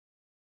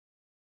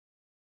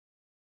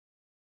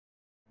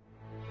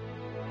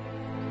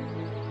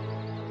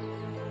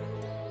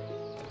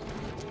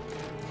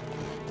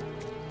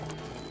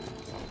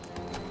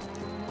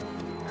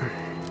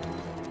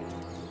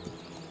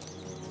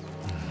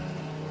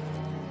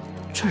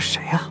这是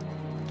谁啊？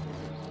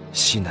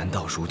西南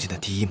道如今的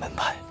第一门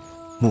派，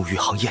沐浴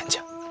行燕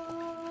家。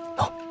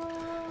哦，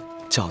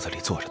轿子里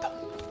坐着的，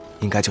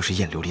应该就是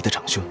燕琉璃的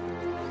长兄，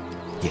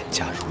燕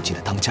家如今的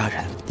当家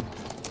人，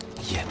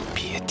燕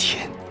别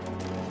天。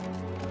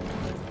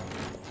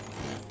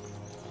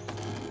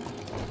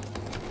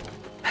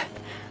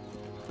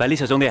百里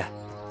小兄弟，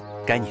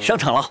该你上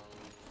场了。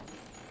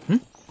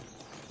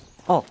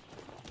哦，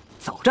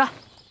早战。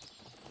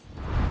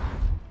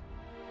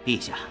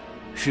陛下，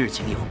事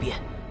情有变。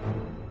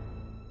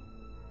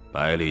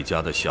百里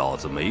家的小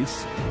子没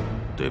死，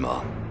对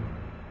吗？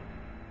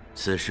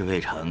此事未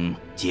成，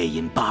皆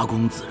因八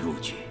公子入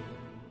局。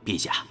陛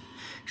下，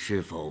是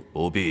否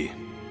不必？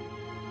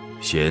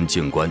先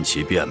静观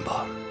其变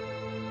吧。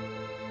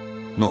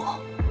诺。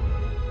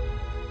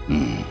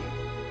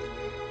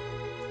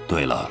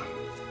对了，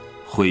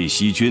惠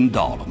西君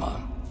到了吗？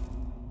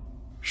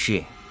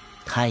是，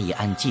他已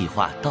按计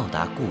划到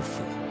达顾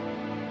府。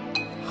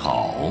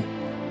好，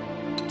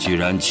既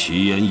然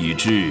其言已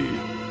至，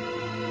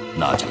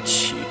那就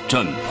起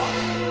阵吧。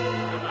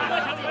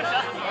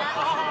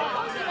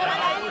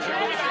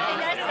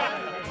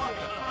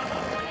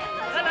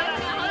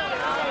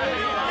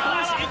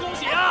恭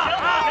喜啊！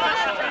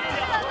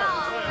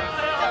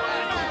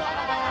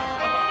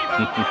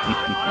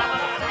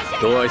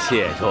多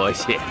谢多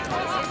谢，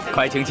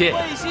快请进。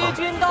惠西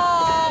君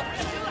到。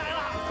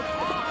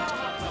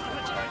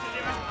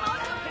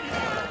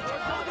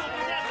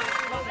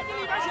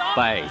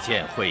拜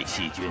见惠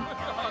西君。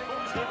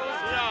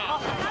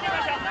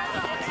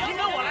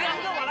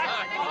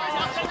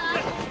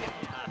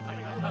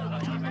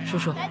叔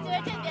叔，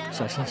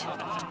小心些。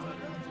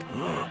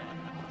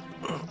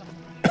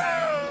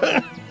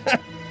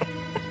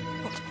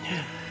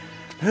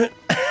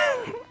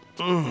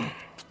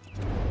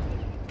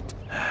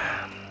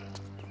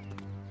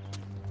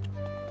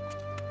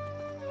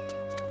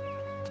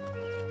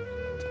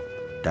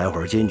待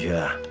会儿进去，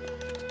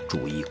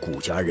注意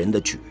顾家人的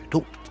举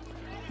动。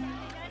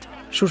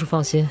叔叔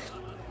放心，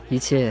一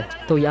切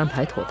都已安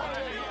排妥当。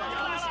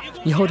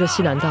以后这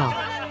西南道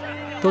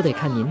都得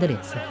看您的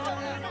脸色。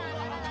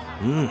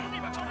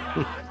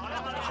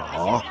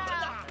好。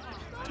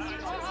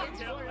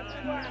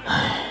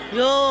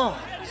哟，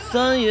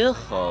三爷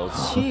好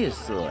气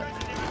色呀！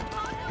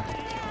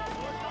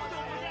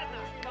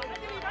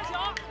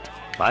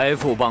白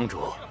副帮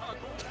主，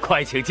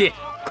快请进，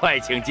快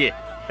请进。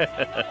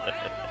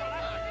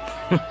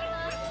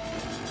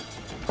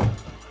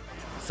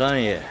三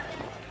爷，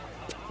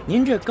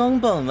您这刚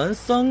办完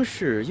丧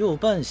事，又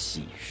办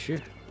喜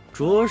事，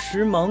着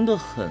实忙得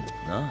很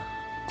呐。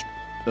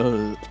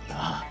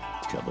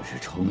这不是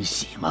冲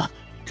喜吗？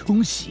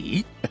冲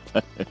喜。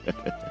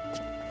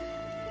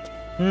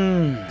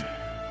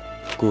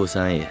顾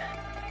三爷，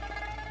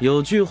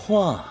有句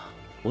话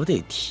我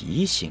得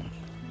提醒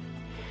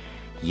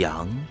你：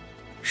羊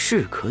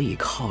是可以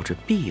靠着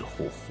庇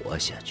护活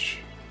下去，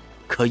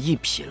可一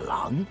匹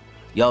狼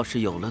要是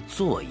有了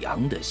做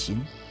羊的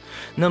心，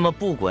那么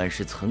不管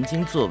是曾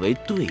经作为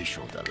对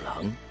手的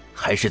狼，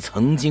还是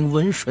曾经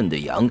温顺的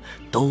羊，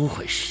都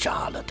会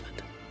杀了他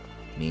的。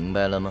明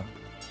白了吗？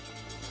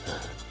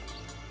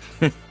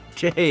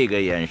这个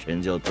眼神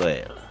就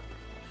对了。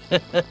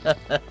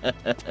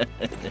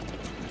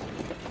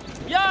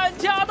燕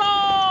家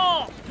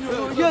到！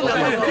燕大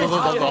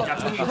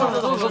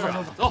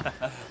走。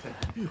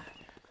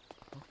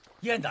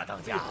燕大当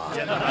家啊！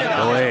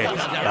各位，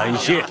感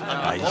谢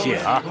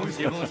啊！恭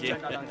喜恭喜！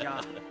当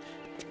家。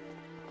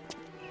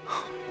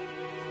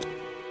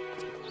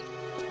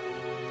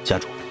家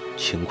主，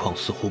情况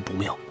似乎不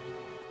妙。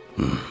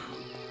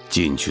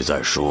进去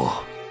再说。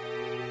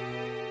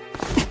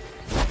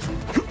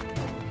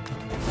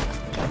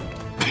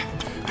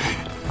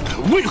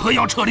为何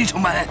要撤离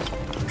城门？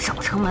守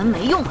城门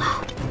没用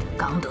了。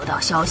刚得到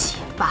消息，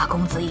八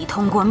公子已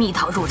通过密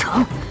讨入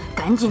城，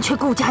赶紧去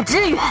顾家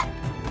支援。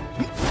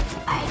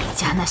百里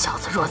家那小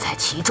子若在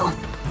其中，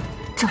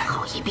正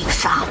好一并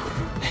杀了。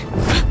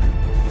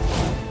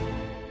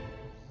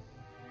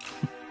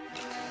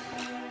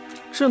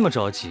这么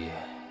着急，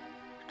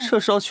这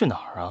是要去哪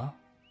儿啊？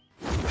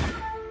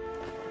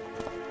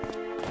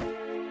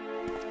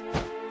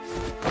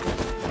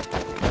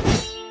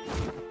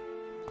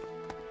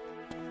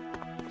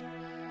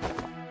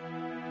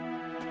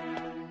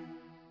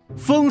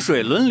风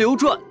水轮流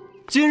转，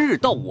今日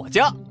到我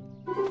家。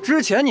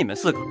之前你们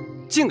4个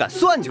竟敢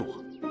算计我，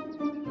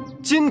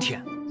今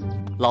天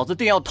老子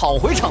定要讨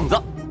回场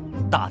子，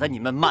打得你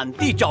们满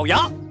地找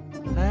牙！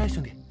哎，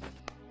兄弟，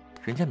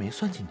人家没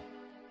算计你，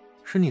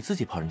是你自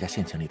己跑人家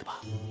陷阱里的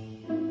吧？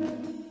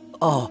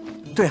哦，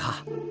对哈。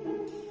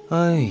哎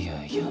呀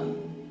呀，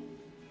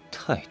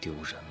太丢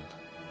人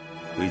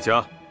了！回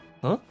家。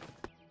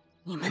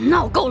你们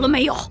闹够了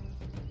没有？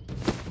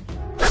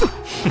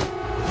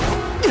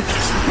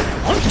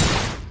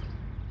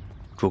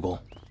主公，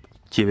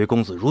几位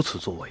公子如此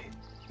作为，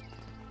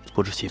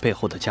不知其背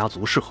后的家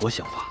族是何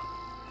想法？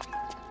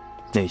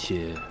那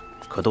些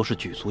可都是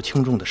举足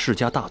轻重的世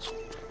家大族，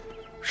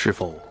是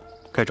否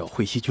该找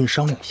惠西君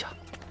商量一下？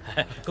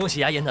恭喜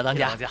呀，严德当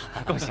家，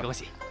恭喜恭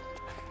喜！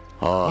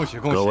恭喜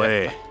恭喜！各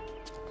位，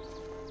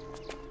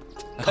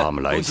他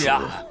们来此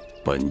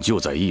本就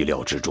在意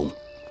料之中，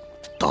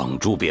挡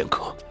住便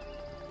可。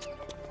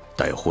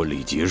待婚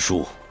礼结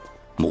束，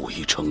木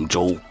已成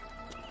舟，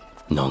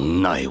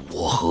能奈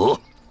我何？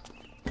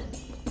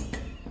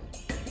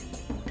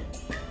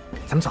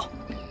咱们走。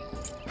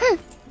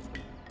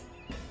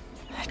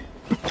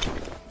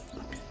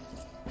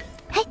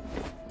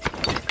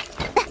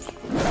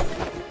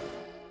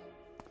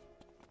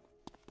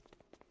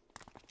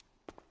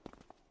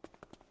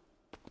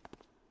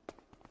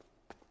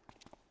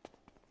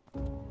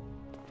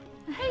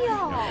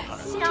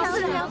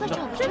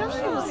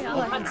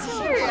是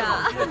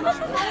啊，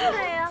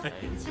对呀，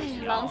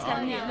郎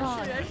才女貌，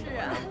是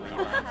啊。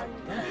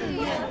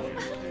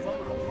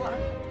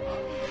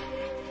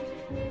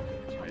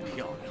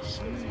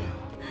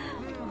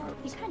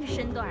你看这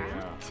身段啊，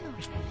就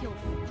是有福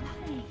了。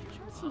哎，收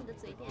起你的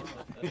嘴脸。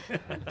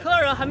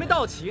客人还没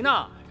到齐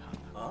呢，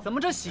怎么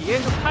这喜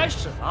宴就开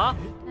始了？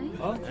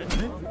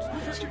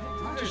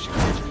这是什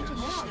么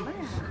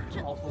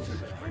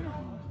人啊？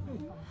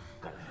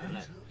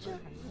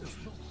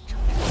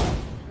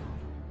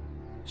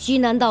西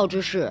南道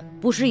之事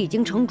不是已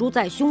经成竹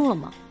在胸了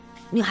吗？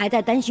你还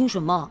在担心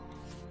什么？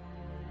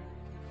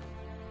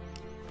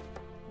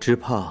只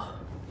怕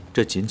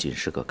这仅仅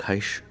是个开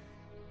始。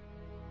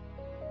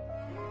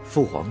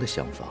父皇的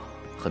想法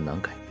很难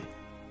改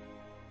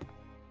变，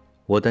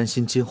我担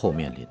心今后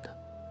面临的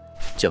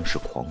将是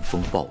狂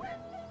风暴雨。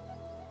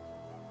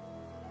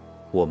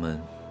我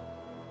们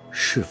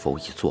是否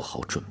已做好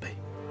准备？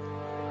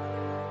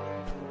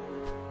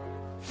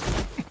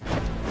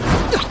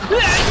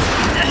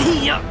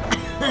哎呀！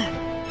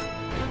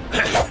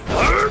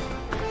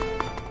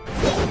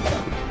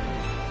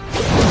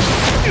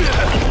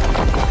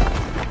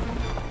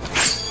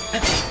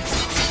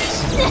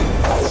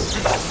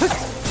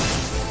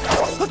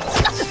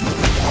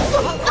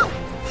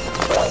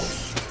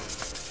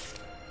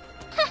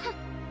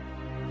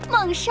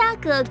梦莎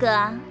哥哥，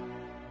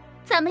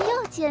咱们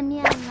又见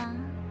面了。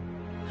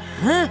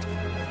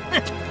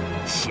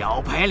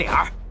小白脸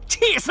儿，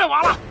气死我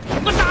了！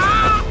我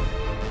打！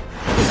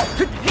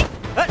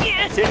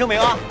哎，先生美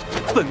啊，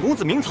本公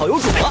子名草有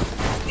主了。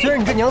虽然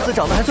你这娘子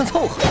长得还算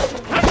凑合，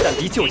但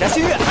离旧家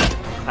心愿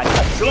还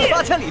差10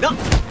万8千里呢。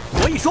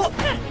所以说，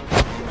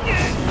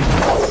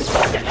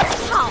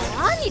好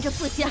啊，你这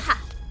负心汉，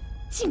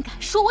竟敢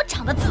说我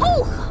长得凑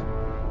合，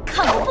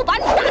看我不把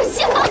你大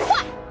卸8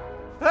块！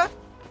哎，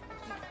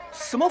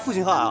什么负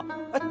心汉啊？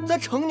哎，咱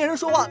成年人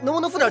说话能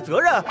不能负点责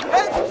任？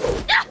哎，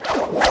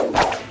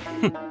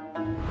哼，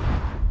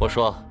我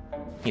说，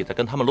你在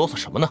跟他们啰嗦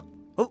什么呢？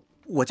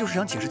我就是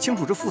想解释清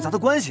楚这复杂的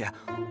关系。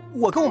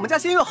我跟我们家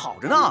仙月好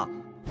着呢。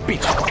闭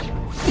嘴！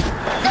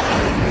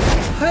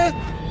嘿，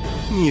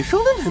你生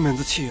的哪门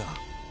子气啊？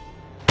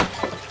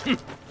哼，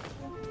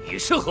你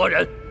是何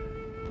人？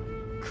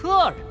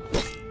客人。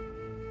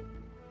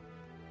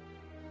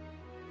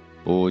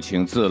不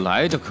请自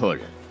来的客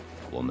人，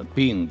我们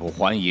并不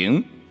欢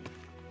迎。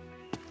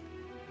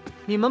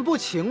你们不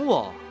请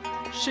我，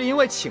是因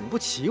为请不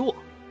起我，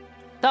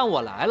但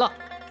我来了，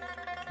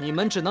你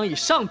们只能以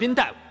上宾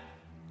待我。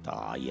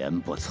大言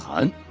不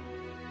惭！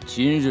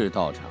今日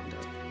到场的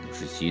都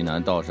是西南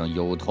道上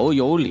有头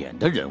有脸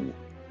的人物，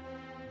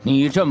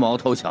你这毛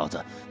头小子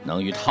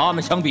能与他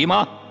们相比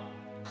吗？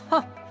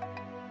哼，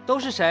都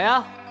是谁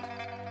啊？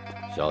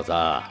小子，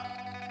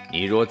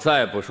你若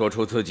再不说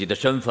出自己的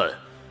身份，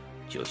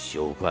就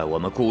休怪我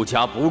们顾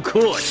家不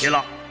客气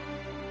了。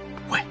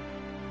喂，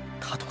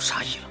他懂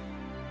杀意了。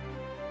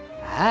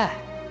哎，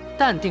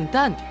淡定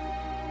淡定。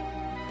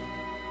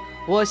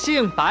我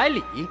姓百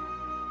里。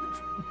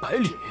百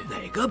里？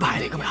哪个百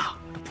里呀？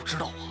不知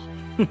道啊。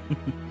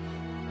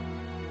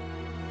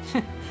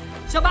哼，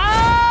小白！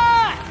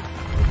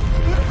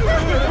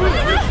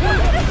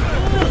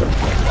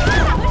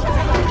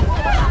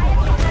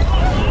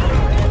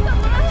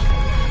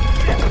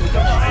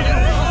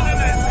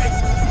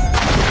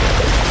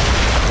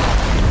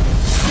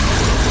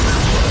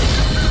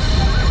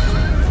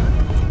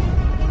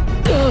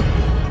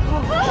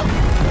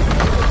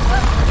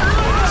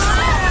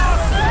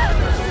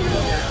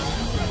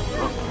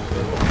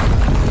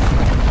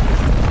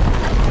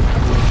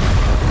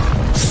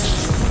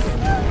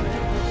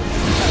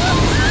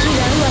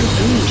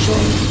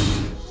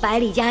百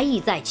里家亦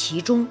在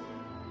其中，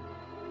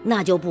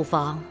那就不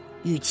妨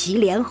与其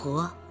联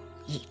合，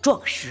以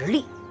壮实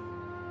力。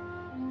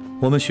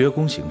我们学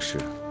宫行事，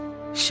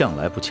向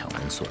来不强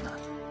人所难。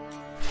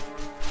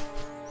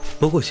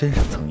不过先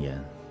生曾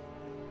言，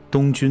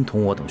东君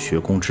同我等学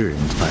宫之人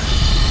一般，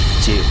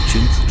皆有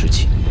君子之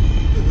情，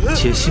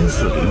且心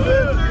似灵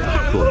纹，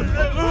若遇，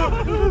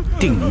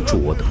定能助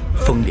我等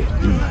风敛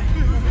阴霾，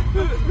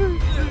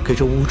给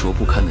这污浊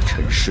不堪的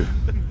尘世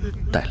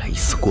带来一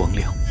丝光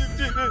亮。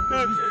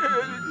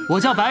我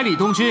叫百里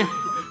东君，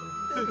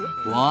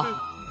我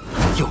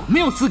有没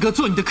有资格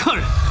做你的客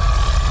人？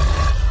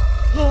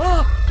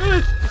啊！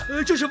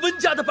这是温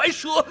家的白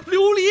蛇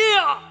琉璃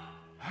啊！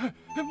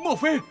莫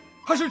非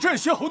还是镇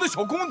西侯的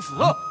小公子？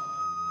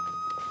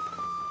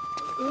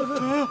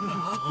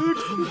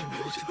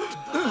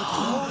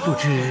不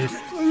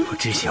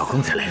知小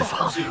公子来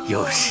访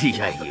有事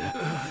远迎，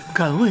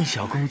敢问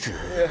小公子？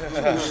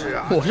就是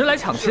啊，我是来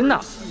抢亲的。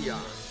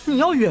你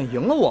要远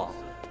迎了我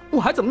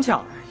还怎么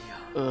抢？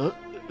哦，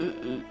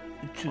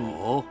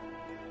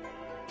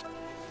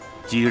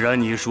既然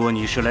你说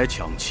你是来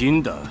抢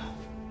亲的，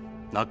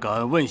那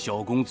敢问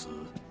小公子，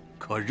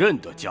可认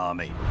得佳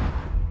妹？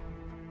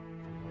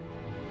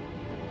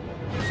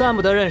算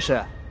不得认识。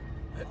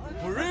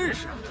不认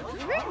识。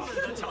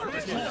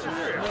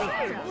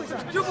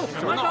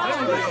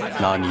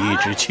那你一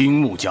直倾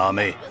慕佳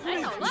妹？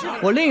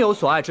我另有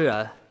所爱之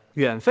人，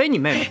远非你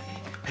妹妹。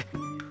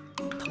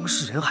当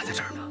事人还在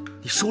这儿呢，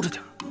你收着点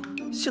儿。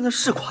现在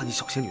是夸你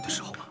小仙女的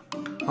时候吗？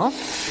啊？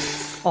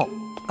哦，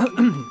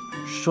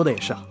说的也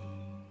是啊。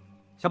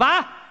小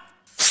白，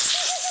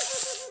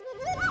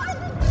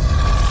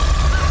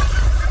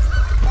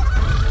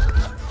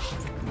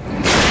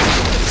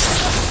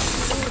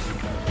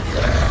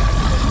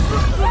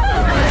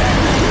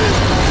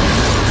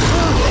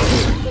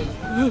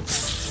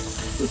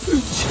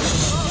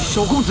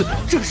小公子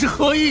这是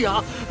何意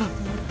啊？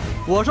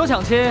我说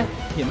抢亲，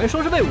也没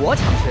说是为我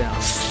抢亲啊。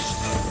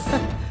哼，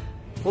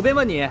我便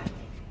问你，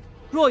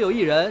若有一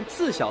人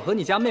自小和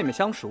你家妹妹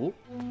相熟，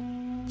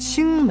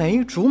青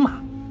梅竹马，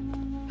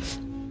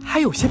还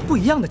有些不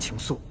一样的情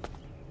愫，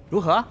如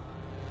何？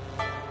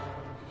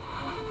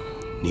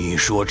你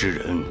说之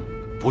人，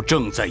不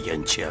正在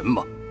眼前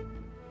吗？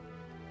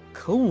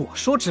可我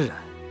说之人，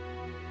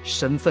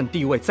身份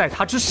地位在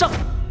他之上。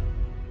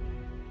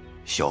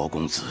小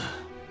公子，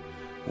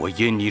我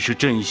因你是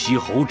镇西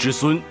侯之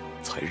孙，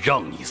才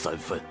让你3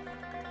分。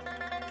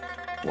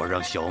我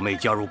让小妹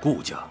加入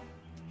顾家，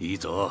一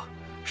则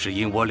是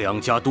因我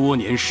两家多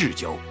年世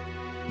交，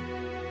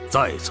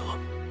再则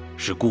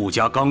是顾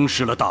家刚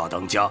失了大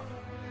当家，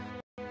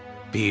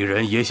鄙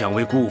人也想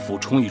为顾府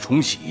冲一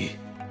冲喜，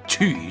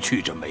去一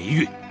去这霉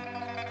运。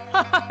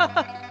哈哈哈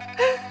哈！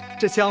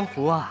这江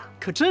湖啊，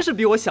可真是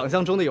比我想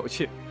象中的有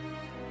趣。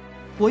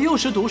我幼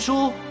时读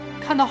书，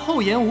看到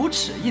厚颜无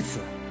耻一词，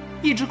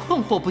一直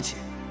困惑不解。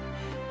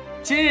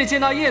今日见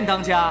到燕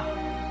当家，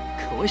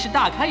可谓是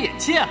大开眼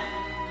界啊！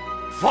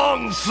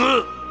放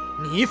肆！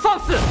你放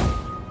肆！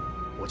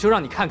我就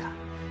让你看看，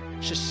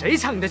是谁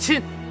抢你的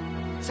亲。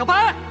小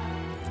白，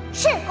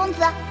是公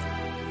子。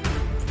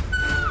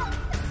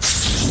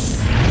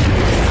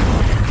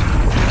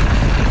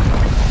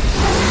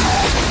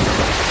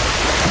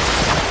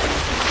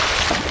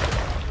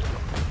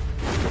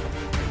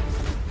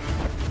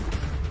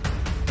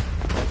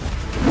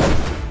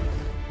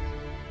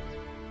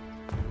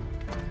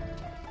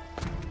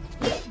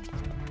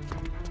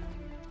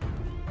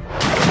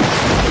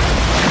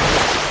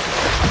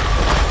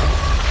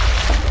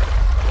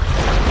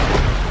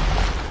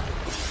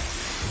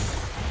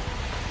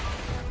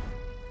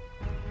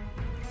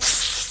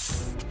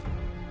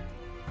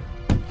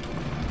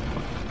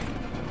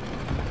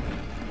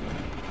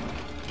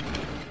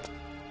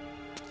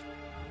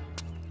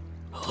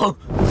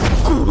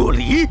顾若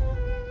离，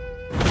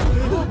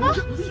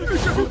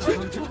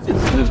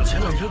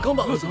前2天刚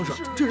办完丧事，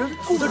这人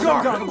就在这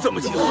儿，怎么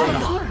结婚的？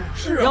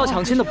是啊，要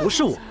抢亲的不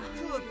是我，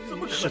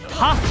是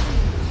他。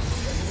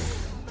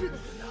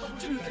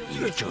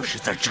你这是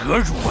在折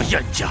辱我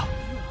燕家，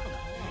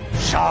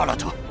杀了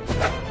他！